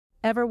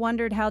Ever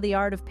wondered how the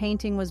art of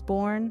painting was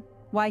born?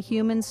 Why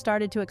humans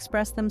started to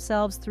express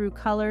themselves through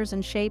colors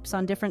and shapes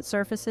on different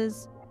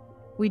surfaces?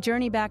 We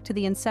journey back to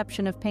the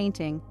inception of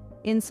painting,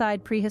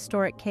 inside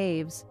prehistoric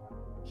caves.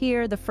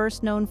 Here, the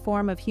first known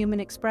form of human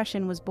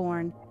expression was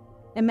born.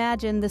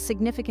 Imagine the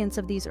significance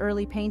of these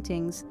early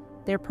paintings,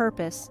 their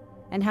purpose,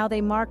 and how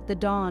they marked the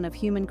dawn of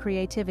human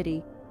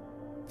creativity.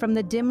 From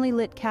the dimly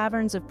lit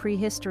caverns of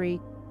prehistory,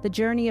 the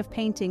journey of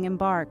painting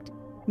embarked,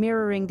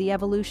 mirroring the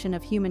evolution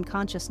of human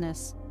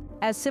consciousness.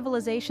 As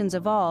civilizations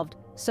evolved,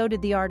 so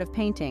did the art of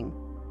painting.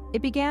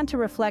 It began to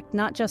reflect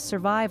not just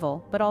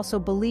survival, but also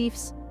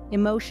beliefs,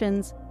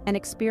 emotions, and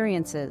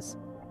experiences.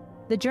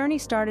 The journey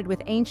started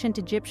with ancient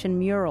Egyptian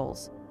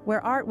murals,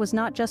 where art was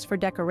not just for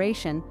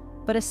decoration,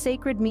 but a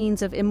sacred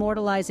means of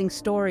immortalizing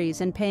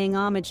stories and paying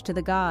homage to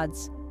the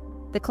gods.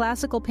 The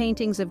classical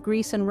paintings of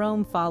Greece and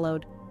Rome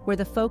followed, where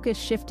the focus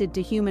shifted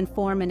to human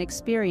form and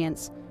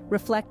experience,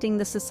 reflecting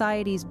the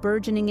society's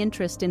burgeoning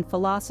interest in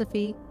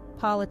philosophy,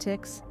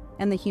 politics,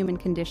 and the human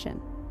condition.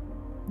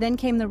 Then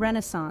came the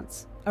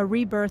Renaissance, a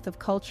rebirth of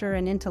culture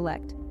and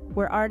intellect,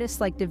 where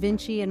artists like Da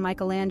Vinci and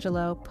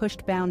Michelangelo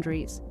pushed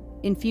boundaries,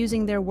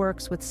 infusing their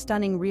works with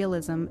stunning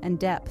realism and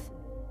depth.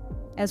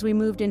 As we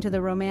moved into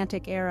the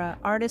Romantic era,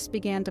 artists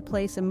began to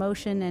place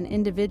emotion and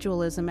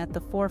individualism at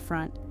the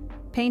forefront.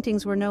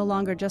 Paintings were no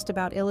longer just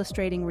about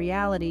illustrating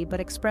reality,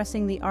 but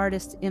expressing the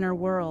artist's inner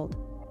world.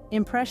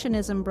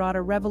 Impressionism brought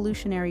a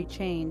revolutionary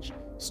change,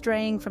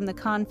 straying from the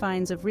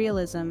confines of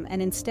realism and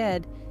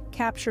instead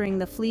capturing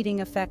the fleeting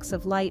effects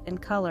of light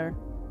and color.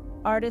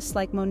 Artists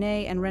like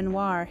Monet and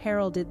Renoir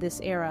heralded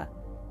this era.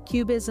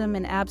 Cubism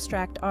and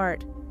abstract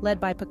art, led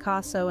by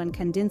Picasso and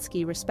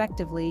Kandinsky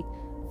respectively,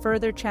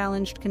 further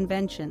challenged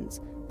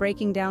conventions,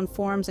 breaking down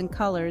forms and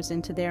colors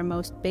into their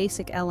most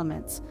basic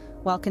elements,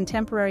 while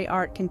contemporary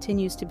art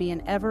continues to be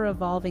an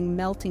ever-evolving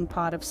melting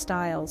pot of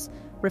styles,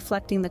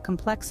 reflecting the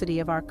complexity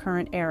of our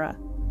current era.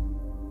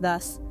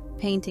 Thus,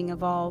 painting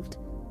evolved,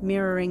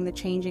 mirroring the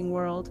changing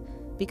world,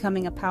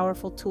 becoming a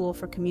powerful tool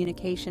for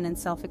communication and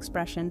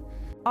self-expression.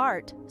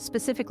 Art,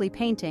 specifically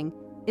painting,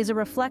 is a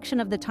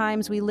reflection of the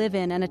times we live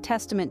in and a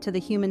testament to the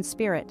human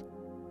spirit.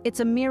 It's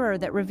a mirror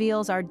that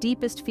reveals our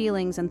deepest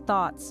feelings and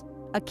thoughts,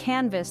 a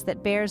canvas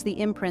that bears the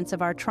imprints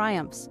of our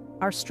triumphs,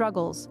 our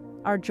struggles,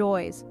 our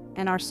joys,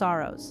 and our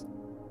sorrows.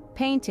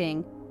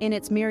 Painting, in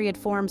its myriad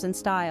forms and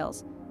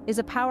styles, is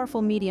a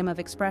powerful medium of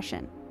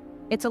expression.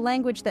 It's a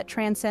language that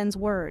transcends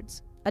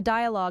words, a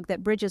dialogue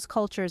that bridges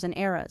cultures and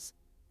eras.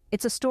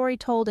 It's a story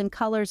told in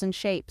colors and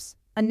shapes,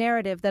 a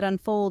narrative that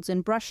unfolds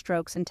in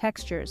brushstrokes and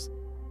textures.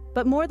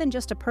 But more than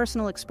just a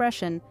personal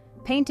expression,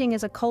 painting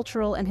is a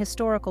cultural and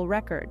historical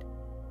record.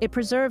 It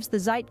preserves the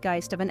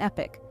zeitgeist of an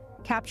epoch,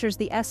 captures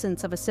the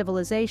essence of a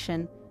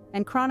civilization,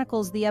 and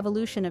chronicles the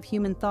evolution of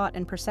human thought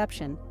and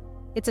perception.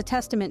 It's a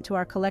testament to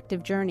our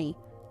collective journey,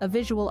 a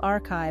visual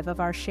archive of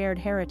our shared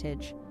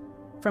heritage.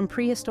 From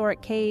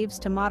prehistoric caves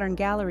to modern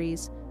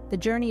galleries, the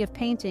journey of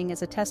painting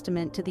is a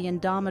testament to the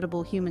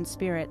indomitable human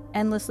spirit,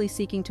 endlessly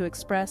seeking to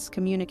express,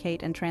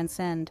 communicate, and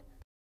transcend.